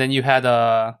show. And then you had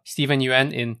Steven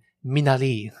Yeun in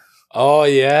Minari. Oh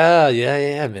yeah,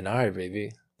 Minari,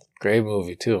 baby. Great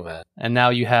movie too, man. And now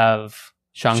you have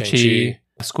Shang-Chi, Shang-Chi.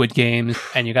 Squid Games,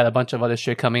 and you got a bunch of other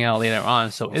shit coming out later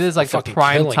on. So it is like the Fucking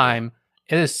prime killing it. time.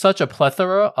 It is such a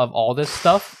plethora of all this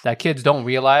stuff that kids don't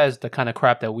realize the kind of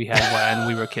crap that we had when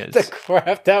we were kids. The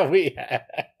crap that we had.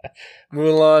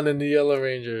 Mulan and the Yellow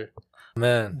Ranger.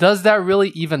 Man. Does that really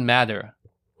even matter?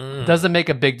 Mm. Does it make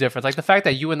a big difference? Like the fact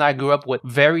that you and I grew up with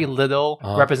very little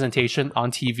representation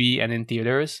on TV and in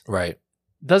theaters, Right.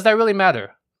 does that really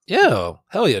matter? Yeah.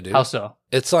 Hell yeah, dude. How so?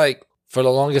 It's like, for the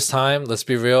longest time, let's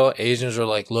be real, Asians are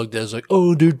like looked at as like,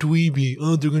 oh, they're dweeby.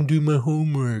 Oh, they're gonna do my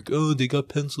homework. Oh, they got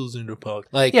pencils in their pocket.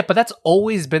 Like, Yeah, but that's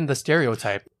always been the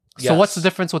stereotype. So Yes. what's the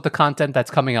difference with the content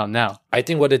that's coming out now? I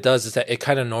think what it does is that it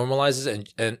kind of normalizes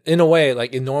and in a way,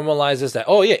 like it normalizes that,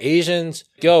 oh yeah, Asians,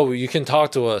 yo, you can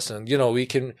talk to us and, you know,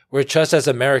 we're just as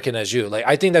American as you. Like,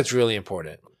 I think that's really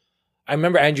important. I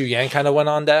remember Andrew Yang kind of went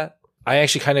on that. I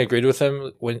actually kind of agreed with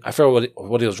him when I forgot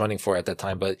what he was running for at that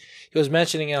time, but he was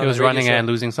mentioning it. He was running and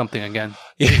losing something again.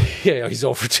 Yeah, he's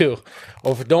over 2.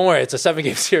 Don't worry, it's a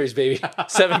 7-game series, baby.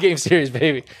 7-game series,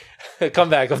 baby.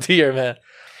 Comeback of the year, man.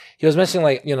 He was mentioning,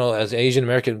 like, you know, as Asian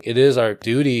American, it is our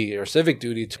duty or civic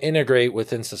duty to integrate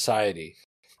within society.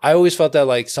 I always felt that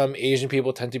like some Asian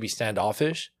people tend to be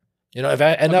standoffish. You know,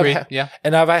 Agreed,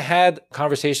 I've had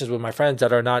conversations with my friends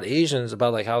that are not Asians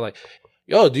about like how like,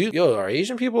 are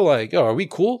Asian people like, are we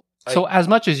cool? So as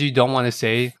much as you don't want to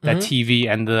say that Mhm. TV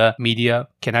and the media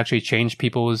can actually change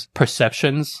people's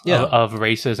perceptions Yeah. of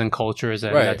races and cultures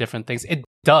and Right. different things, it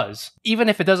does. Even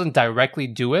if it doesn't directly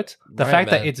do it, the Right, fact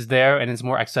that man. it's there and it's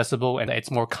more accessible and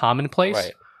it's more commonplace,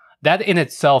 Right. that in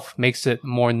itself makes it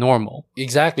more normal.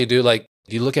 Exactly, dude. Like,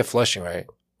 you look at Flushing, right?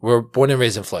 We're born and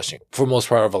raised in Flushing for most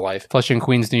part of our life. Flushing,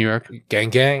 Queens, New York.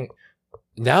 Gang.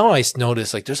 Now I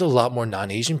notice like there's a lot more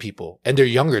non-Asian people and they're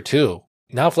younger too.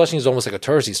 Now Flushing is almost like a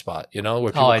touristy spot, you know,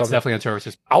 where people Oh, it's come. definitely a tourist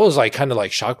spot. I was like kind of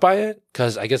like shocked by it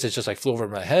because I guess it's just like flew over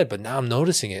my head, but now I'm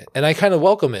noticing it and I kind of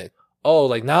welcome it. Oh,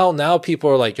 like now people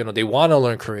are like, you know, they want to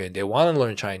learn Korean. They want to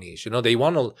learn Chinese. You know, they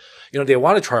want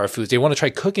to try our foods. They want to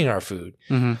try cooking our food.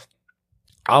 Mm-hmm.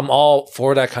 I'm all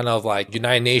for that kind of like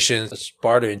United Nations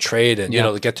barter and trade and, you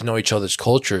know, to get to know each other's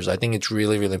cultures. I think it's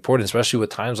really, really important, especially with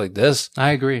times like this.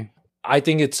 I agree. I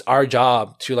think it's our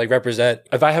job to like represent.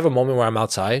 If I have a moment where I'm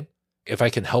outside, if I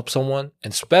can help someone,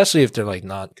 and especially if they're like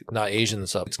not Asian and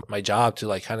stuff, it's my job to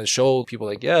like kind of show people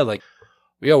like,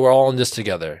 we're all in this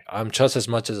together. I'm just as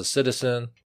much as a citizen.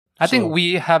 I think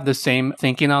we have the same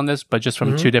thinking on this, but just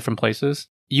from two different places.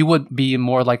 You would be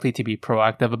more likely to be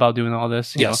proactive about doing all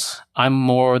this. You know, I'm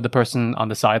more the person on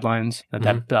the sidelines,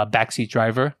 that backseat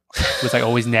driver who's like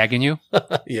always nagging you.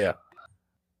 Yeah.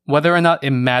 Whether or not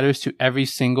it matters to every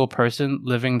single person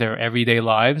living their everyday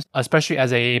lives, especially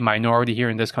as a minority here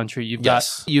in this country, you've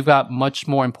got much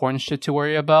more important shit to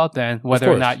worry about than whether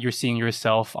or not you're seeing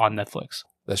yourself on Netflix.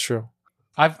 That's true.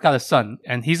 I've got a son,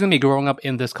 and he's going to be growing up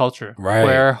in this culture, right,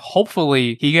 where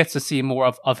hopefully he gets to see more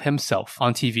of himself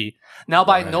on TV. Now,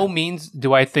 by no means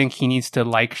do I think he needs to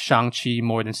like Shang-Chi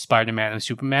more than Spider-Man and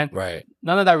Superman. Right.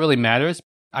 None of that really matters.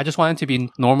 I just want it to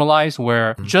be normalized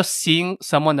where just seeing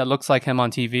someone that looks like him on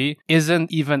TV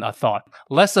isn't even a thought.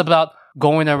 Less about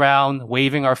going around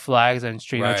waving our flags and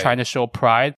trying to show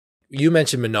pride. You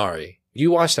mentioned Minari.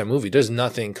 You watch that movie, there's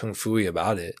nothing kung fu-y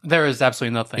about it. There is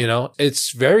absolutely nothing. You know,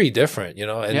 it's very different, you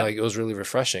know, and like it was really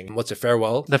refreshing. What's it,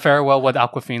 Farewell? The Farewell with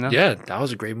Awkwafina. Yeah, that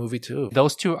was a great movie too.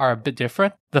 Those two are a bit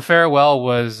different. The Farewell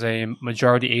was a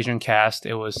majority Asian cast.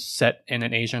 It was set in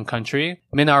an Asian country.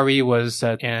 Minari was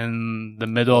set in the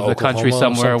middle of the country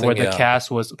somewhere where the cast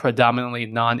was predominantly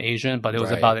non-Asian, but it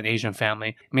was about an Asian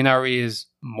family. Minari is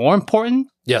more important.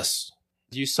 Yes.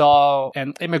 You saw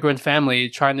an immigrant family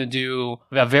trying to do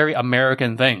a very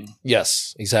American thing.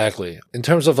 Yes, exactly. In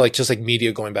terms of like just like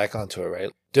media going back onto it,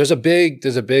 right? There's a big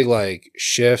like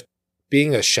shift.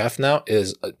 Being a chef now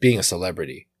is being a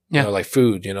celebrity. Yeah. You know, like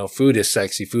food, you know, food is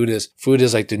sexy. Food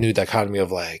is like the new dichotomy of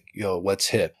like, what's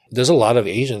hip. There's a lot of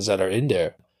Asians that are in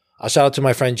there. I'll shout out to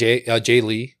my friend Jay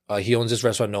Lee. He owns this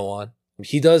restaurant, No One.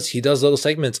 He does little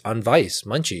segments on Vice,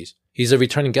 Munchies. He's a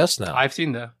returning guest now. I've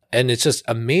seen that. And it's just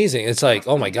amazing. It's like,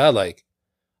 oh my God, like,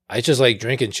 I just like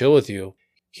drink and chill with you.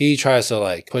 He tries to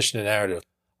like push the narrative.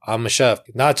 I'm a chef,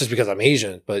 not just because I'm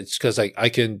Asian, but it's because like I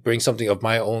can bring something of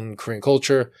my own Korean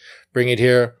culture, bring it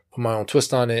here, put my own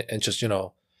twist on it, and just,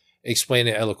 explain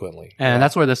it eloquently. And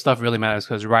that's where this stuff really matters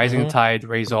because rising tide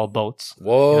raises all boats.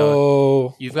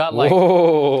 Whoa. You've got like,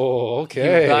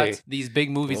 okay. You've got these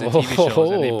big movies and TV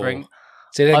shows and they bring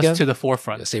us to the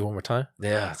forefront. Yeah, say it one more time.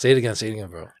 Yeah, say it again,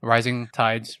 bro. Rising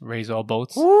tides raise all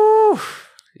boats. Woo.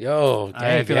 Yo,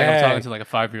 I feel like I'm talking to like a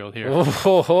 5-year-old here.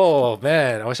 Oh,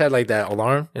 man. I wish I had like that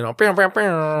alarm,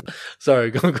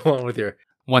 Sorry, go on with your...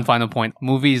 One final point.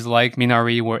 Movies like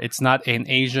Minari, where it's not an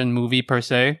Asian movie per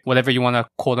se, whatever you want to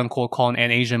quote unquote call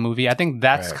an Asian movie, I think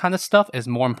that's kind of stuff is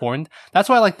more important. That's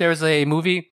why like there's a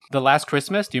movie, The Last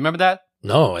Christmas. Do you remember that?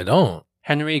 No, I don't.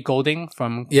 Henry Golding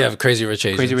from Crazy Rich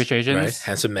Asians. Right.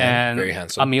 Handsome man, very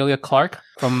handsome. Amelia Clark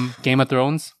from Game of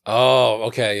Thrones. Oh,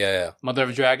 okay, yeah. Mother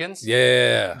of Dragons.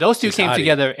 Yeah. Those two came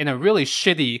together in a really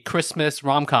shitty Christmas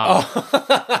rom-com.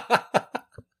 Oh.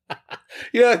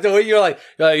 Yeah, the way you're like,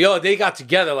 they got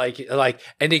together like,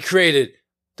 and they created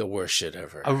the worst shit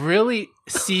ever. A really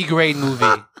C-grade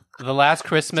movie. The Last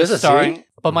Christmas starring.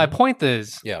 But my point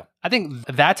is, I think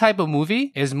that type of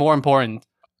movie is more important.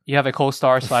 You have a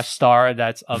co-star/star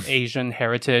that's of Asian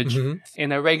heritage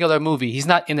in a regular movie. He's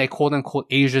not in a quote-unquote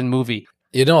Asian movie.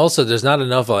 Also, there's not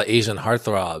enough Asian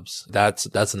heartthrobs.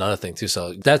 That's another thing too.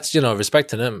 So that's, respect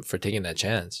to them for taking that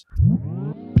chance.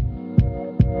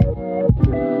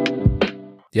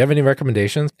 Do you have any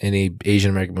recommendations? Any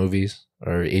Asian American movies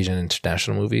or Asian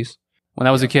international movies? When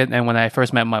I was a kid and when I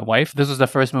first met my wife, this was the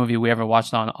first movie we ever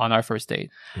watched on our first date.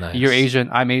 Nice. You're Asian,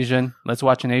 I'm Asian. Let's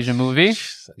watch an Asian movie.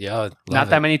 Yeah, not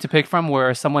that many to pick from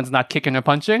where someone's not kicking or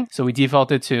punching. So we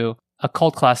defaulted to a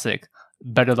cult classic,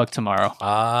 Better Luck Tomorrow.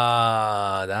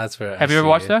 Ah, that's where. Have you ever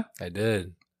watched that? I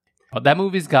did. But that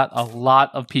movie's got a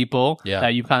lot of people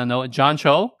that you kind of know. John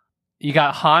Cho. You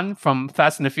got Han from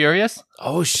Fast and the Furious.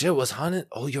 Oh shit, was Han in?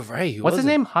 Oh, you're right. What's his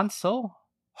name? Han So?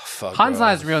 Fuck, Han's bro.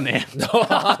 not his real name. No,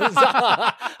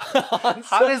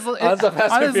 Han's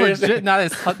legit not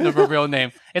his real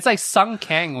name. It's like Sung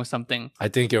Kang or something. I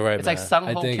think you're right. It's like Sung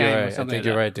Ho Kang or something. I think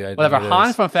you're right, dude. Whatever.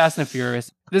 Han from Fast and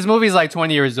Furious. This movie's like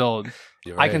 20 years old.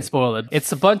 You're I can right. spoil it.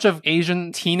 It's a bunch of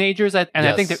Asian teenagers, and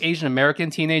I think Yes. they're Asian American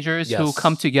teenagers who Yes.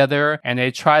 come together and they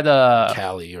try to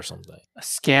Cali or something.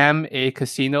 scam a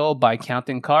casino by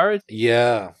counting cards.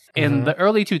 Yeah. In the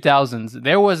early 2000s,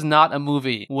 there was not a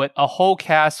movie with a whole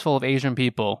cast full of Asian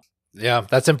people. Yeah,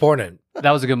 that's important.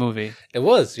 That was a good movie. It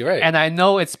was. You're right. And I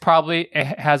know it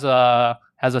has a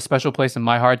special place in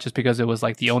my heart just because it was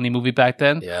like the only movie back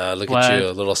then. yeah, look But- at you,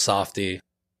 a little softy.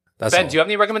 That's Ben, all. do you have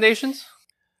any recommendations?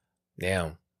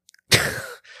 Damn.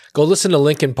 Go listen to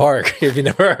Linkin Park if you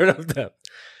never heard of them.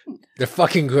 They're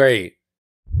fucking great.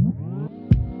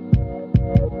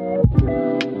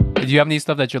 Do you have any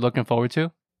stuff that you're looking forward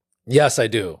to? Yes, I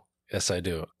do.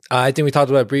 I think we talked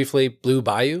about it briefly. Blue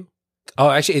Bayou. Oh,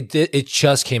 actually, it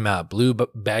just came out. Blue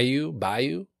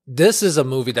Bayou. This is a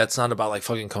movie that's not about like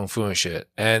fucking kung fu and shit.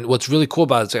 And what's really cool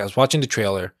about it is like, I was watching the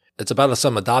trailer. It's about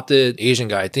some adopted Asian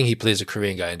guy. I think he plays a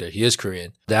Korean guy in there. He is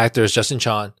Korean. The actor is Justin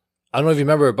Chan. I don't know if you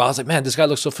remember, but I was like, man, this guy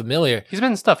looks so familiar. He's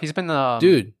been in stuff. He's been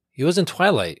Dude, he was in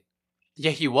Twilight.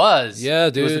 Yeah, he was.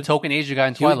 Yeah, He was the dude. token Asian guy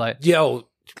in Twilight. Yo,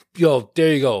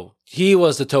 there you go. He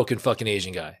was the token fucking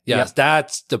Asian guy. Yes, Yep.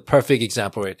 that's the perfect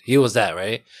example, right? He was that,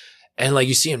 right? And like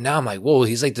you see him now, I'm like, whoa,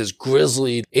 he's like this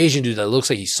grizzly Asian dude that looks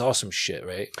like he saw some shit,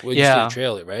 right? When you see Yeah. the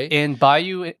trailer, right? In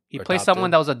Bayou, he Or plays adopted.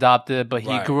 someone that was adopted, but he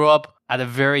Right. grew up at a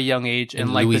very young age in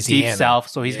In like the deep Louisiana. South.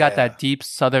 So he's got Yeah. that deep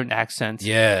Southern accent.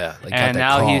 Yeah. Like, got And that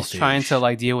now he's crawfish. trying to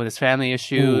like deal with his family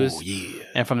issues. Ooh, yeah.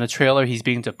 And from the trailer, he's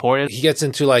being deported. He gets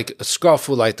into like a scruff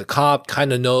with like the cop,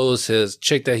 kind of knows his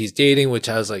chick that he's dating, which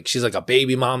has like, she's like a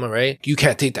baby mama, right? You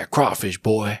can't take that crawfish,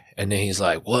 boy. And then he's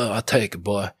like, well, I'll take it,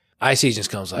 boy. Ice Agents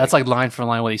comes like, That's like line for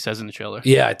line what he says in the trailer.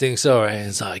 yeah, I think so, right?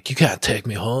 It's like, you can't take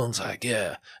me home. It's like,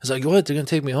 yeah. It's like, what? They're going to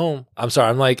take me home. I'm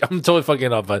sorry. I'm totally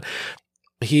fucking up, but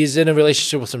he's in a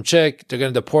relationship with some chick. They're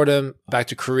going to deport him back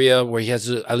to Korea where he has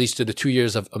to at least do the 2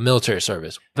 years of a military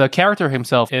service. The character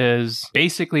himself is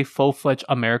basically full-fledged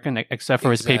American except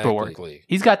for his paperwork. Exactly.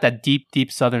 He's got that deep,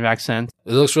 deep Southern accent.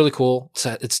 It looks really cool.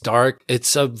 It's dark.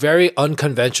 It's a very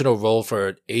unconventional role for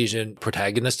an Asian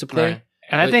protagonist to play. Right.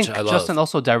 And I Which think I love. Justin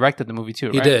also directed the movie too,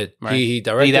 right? He did. Right. He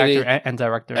directed Lead actor it, and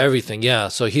director. everything. Yeah.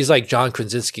 So he's like John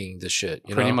Krasinski, this shit.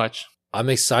 You Pretty know? much. I'm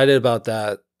excited about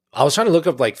that. I was trying to look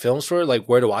up like films for it, like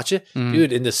where to watch it. Mhm.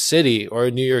 Dude, in the city or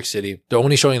in New York City, they're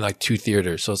only showing like 2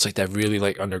 theaters. So it's like that really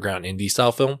like underground indie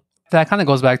style film. That kind of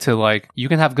goes back to like, you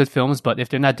can have good films, but if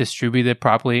they're not distributed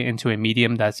properly into a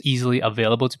medium that's easily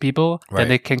available to people, Right. then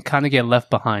they can kind of get left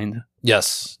behind.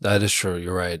 Yes, that is true.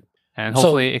 You're right. And So-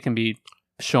 hopefully it can be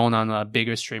shown on a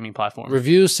bigger streaming platform.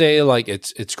 Reviews say like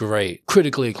it's great,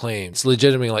 critically acclaimed. It's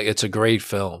legitimately like it's a great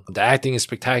film. The acting is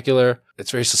spectacular.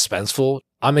 It's very suspenseful.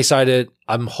 I'm excited.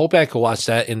 I'm hoping I could watch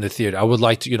that in the theater. I would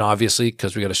like to, obviously,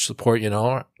 because we got to support,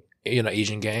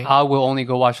 Asian gang. I will only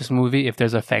go watch this movie if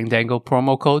there's a Fandango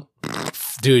promo code.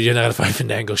 Dude, you're not gonna find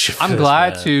Fandango shit. for I'm this,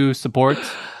 glad man. to support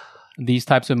these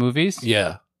types of movies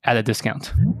Yeah. at a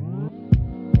discount.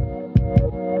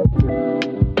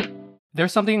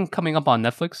 There's something coming up on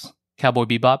Netflix, Cowboy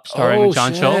Bebop, starring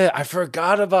John Cho. I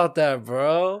forgot about that,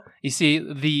 bro. You see,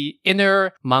 the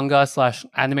inner manga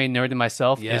 / anime nerd in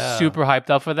myself Yeah. is super hyped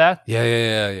up for that.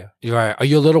 Yeah. You're right. Are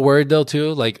you a little worried though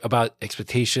too, like about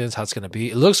expectations, how it's gonna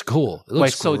be? It looks cool. It looks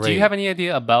Wait, so do great. you have any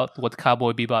idea about what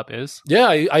Cowboy Bebop is? Yeah,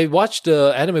 I watched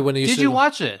the anime when it used Did to. you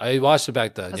watch it? I watched it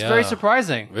back then. That's yeah. very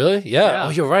surprising. Really? Yeah. Yeah. Oh,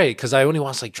 you're right. Because I only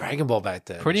watched like Dragon Ball back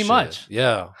then. Pretty Shit. much.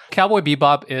 Yeah. Cowboy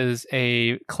Bebop is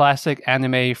a classic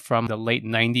anime from the late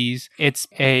 90s. It's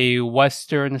a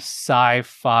Western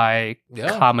sci-fi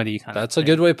Yeah. comedy kind That's of a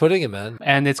good way of putting it, man.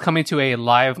 And it's coming to a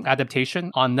live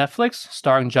adaptation on Netflix,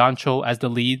 starring John Cho as the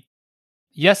lead.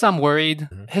 Yes, I'm worried.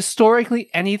 Mm-hmm. Historically,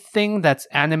 anything that's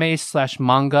anime /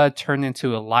 manga turned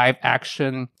into a live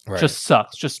action Right. just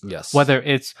sucks. Just Yes. whether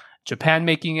it's Japan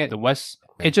making it, the West,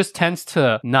 it just tends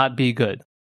to not be good.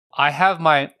 I have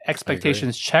my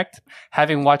expectations checked,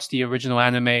 having watched the original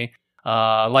anime,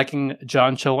 liking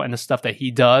John Cho and the stuff that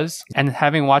he does, and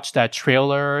having watched that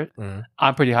trailer, Mhm.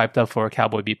 I'm pretty hyped up for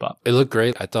Cowboy Bebop. It looked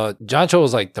great. I thought John Cho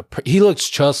was like he looks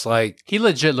just like, He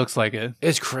legit looks like it.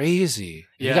 it's crazy.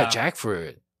 He Yeah. got jacked for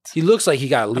it. He looks like he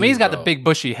got lean, I mean, he's got bro. the big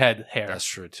bushy head hair. That's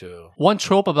true too. One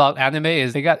trope about anime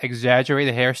is they got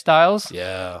exaggerated hairstyles.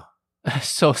 Yeah.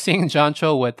 So seeing John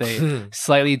Cho with a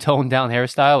slightly toned down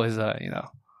hairstyle is,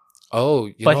 Oh,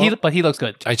 but he looks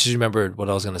good. I just remembered what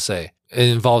I was gonna say. It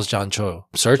involves John Cho.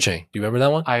 Searching. Do you remember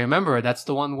that one? I remember that's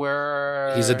the one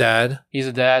where He's a dad. He's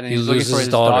a dad, and He he's looking loses for his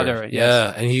his daughter. Yes.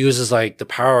 Yeah, and he uses like the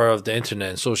power of the internet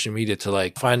and social media to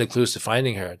like find the clues to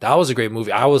finding her. That was a great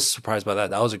movie. I was surprised by that.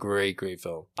 That was a great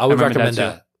film. I would remember recommend that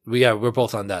that. too. We're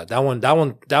both on that. That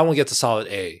one gets a solid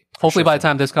A. Hopefully by the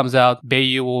time this comes out,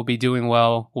 Bayu will be doing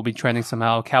well. Will be trending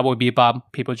somehow. Cowboy Bebop,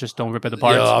 people just don't rip it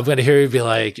apart. Yo, I'm gonna hear you be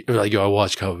like, yo, I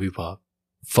watched Cowboy Bebop.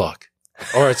 Fuck.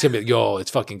 Or it's gonna be, yo, it's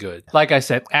fucking good. Like I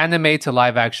said, anime to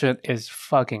live action is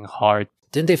fucking hard.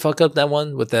 Didn't they fuck up that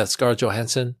one with that Scarlett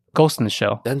Johansson? Ghost in the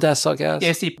Shell. Didn't that suck ass?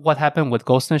 Yeah, see, what happened with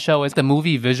Ghost in the Shell is the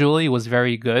movie visually was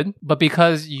very good, but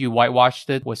because you whitewashed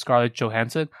it with Scarlett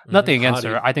Johansson, nothing against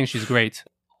her. I think she's great.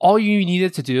 All you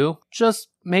needed to do, just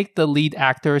make the lead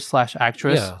actor /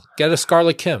 actress. Yeah, get a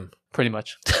Scarlett Kim. Pretty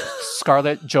much.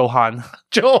 Scarlett Johan.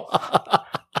 Johan.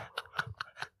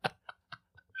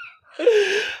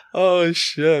 Oh,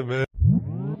 shit, man.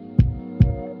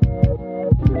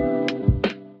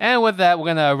 And with that, we're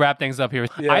going to wrap things up here.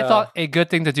 Yeah. I thought a good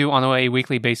thing to do on a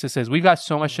weekly basis is we've got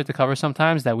so much shit to cover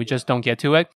sometimes that we just don't get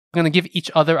to it. We're going to give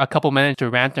each other a couple minutes to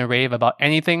rant and rave about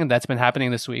anything that's been happening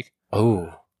this week.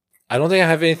 Oh, I don't think I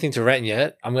have anything to rant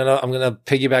yet. I'm gonna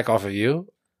piggyback off of you.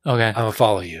 Okay. I'm gonna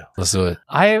follow you. Let's do it.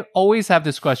 I always have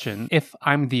this question, if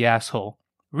I'm the asshole.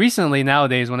 Recently,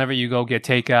 nowadays, whenever you go get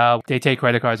takeout, they take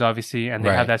credit cards, obviously, and they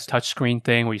have that touch screen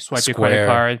thing where you swipe your credit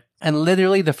card. And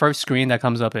literally the first screen that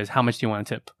comes up is, how much do you want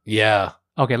to tip? Yeah.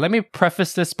 Okay, let me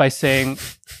preface this by saying,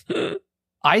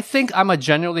 I think I'm a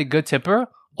generally good tipper,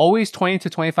 always 20 to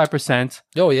 25%.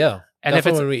 Oh, yeah. And if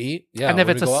it's when we eat, and if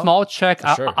it's a small check,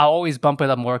 I'll always bump it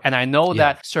up more. And I know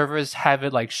Yeah. that servers have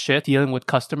it like shit dealing with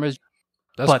customers.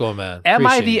 That's but cool, man. Am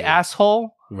I Appreciate the you.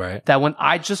 asshole Right. that when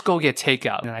I just go get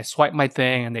takeout and I swipe my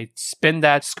thing and they spin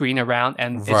that screen around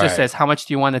and it Right. just says, how much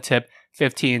do you want to tip?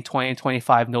 15, 20,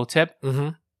 25, no tip. Mm-hmm.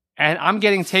 And I'm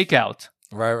getting takeout.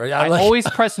 Right. I always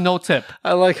press no tip.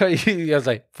 I like how you guys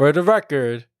like, for the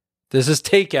record, this is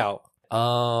takeout.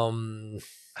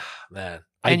 Man.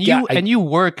 And you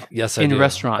work yes, I in do.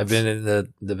 restaurants. I've been in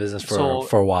the business So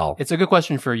for a while. It's a good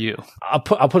question for you. I'll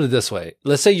put it this way.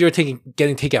 Let's say you're getting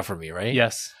takeout from me, right?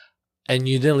 Yes. And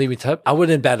you didn't leave me tip. I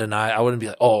wouldn't bat an eye. I wouldn't be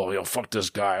like, oh, yo, fuck this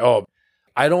guy. Oh,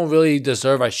 I don't really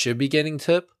deserve. I should be getting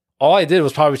tip. All I did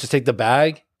was probably just take the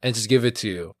bag and just give it to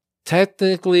you.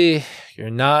 Technically, you're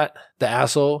not the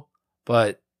asshole,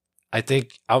 but I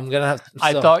think I'm gonna have.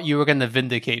 I thought you were gonna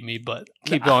vindicate me, but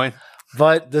keep going.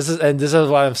 But this is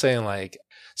why I'm saying, like,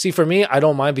 see, for me, I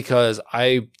don't mind because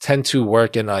I tend to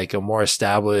work in like a more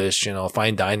established,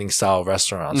 fine dining style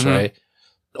restaurants, right?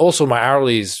 Also, my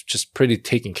hourly is just pretty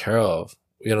taken care of,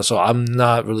 so I'm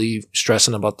not really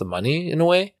stressing about the money in a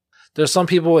way. There's some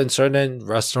people in certain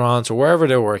restaurants or wherever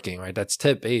they're working, right? That's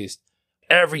tip based.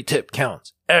 Every tip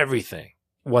counts. Everything.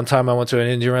 One time I went to an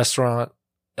Indian restaurant.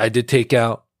 I did take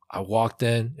out. I walked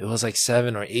in. It was like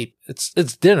 7 or 8.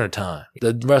 It's dinner time.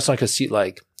 The restaurant could seat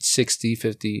like 60,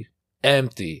 50.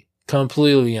 Empty.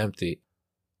 Completely empty.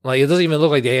 Like, it doesn't even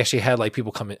look like they actually had like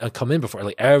people come in before.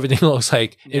 Like, everything looks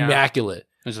like immaculate.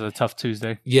 This is a tough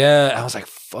Tuesday. Yeah. I was like,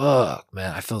 fuck,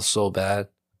 man. I feel so bad.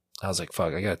 I was like,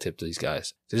 fuck, I gotta tip these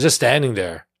guys. They're just standing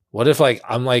there. What if like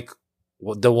I'm like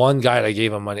the one guy that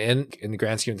gave him money, and in the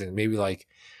grand scheme of things, maybe like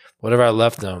whatever I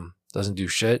left them doesn't do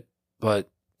shit. But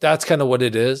that's kind of what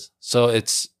it is. So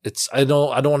it's I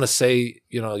don't want to say,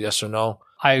 yes or no.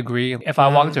 I agree. If I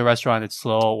walk into a restaurant, it's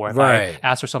slow, or if Right. I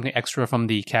ask for something extra from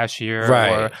the cashier, Right.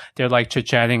 or they're like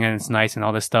chit-chatting and it's nice and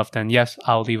all this stuff, then yes,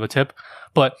 I'll leave a tip.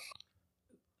 But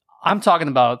I'm talking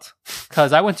about,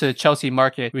 because I went to Chelsea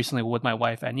Market recently with my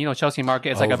wife, and Chelsea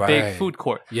Market is like a big food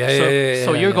court. Yeah, so, yeah,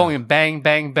 so you're yeah. going bang,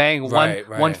 bang, bang, Right,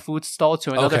 one food stall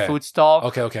to another Okay. food stall.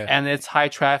 Okay. And it's high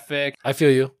traffic. I feel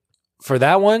you. For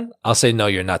that one, I'll say no,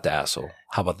 you're not the asshole.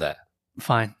 How about that?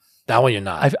 Fine. That one you're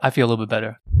not. I feel a little bit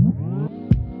better.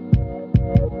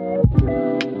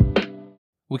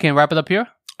 We can wrap it up here?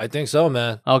 I think so,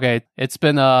 man. Okay, it's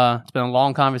been a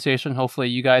long conversation. Hopefully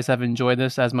you guys have enjoyed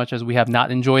this as much as we have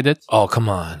not enjoyed it. Oh, come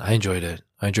on. I enjoyed it.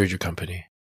 I enjoyed your company.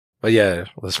 But yeah,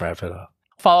 let's wrap it up.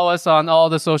 Follow us on all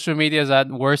the social medias at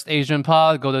Worst Asian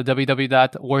Pod. Go to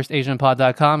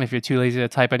www.worstasianpod.com if you're too lazy to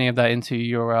type any of that into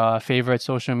your favorite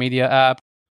social media app.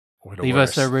 Leave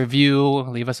us a review,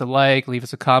 leave us a like, leave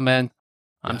us a comment.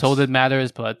 I'm told it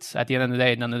matters, but at the end of the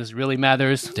day, none of this really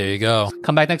matters. There you go.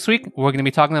 Come back next week. We're going to be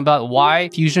talking about why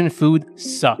fusion food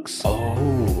sucks.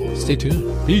 Oh, stay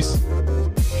tuned. Peace.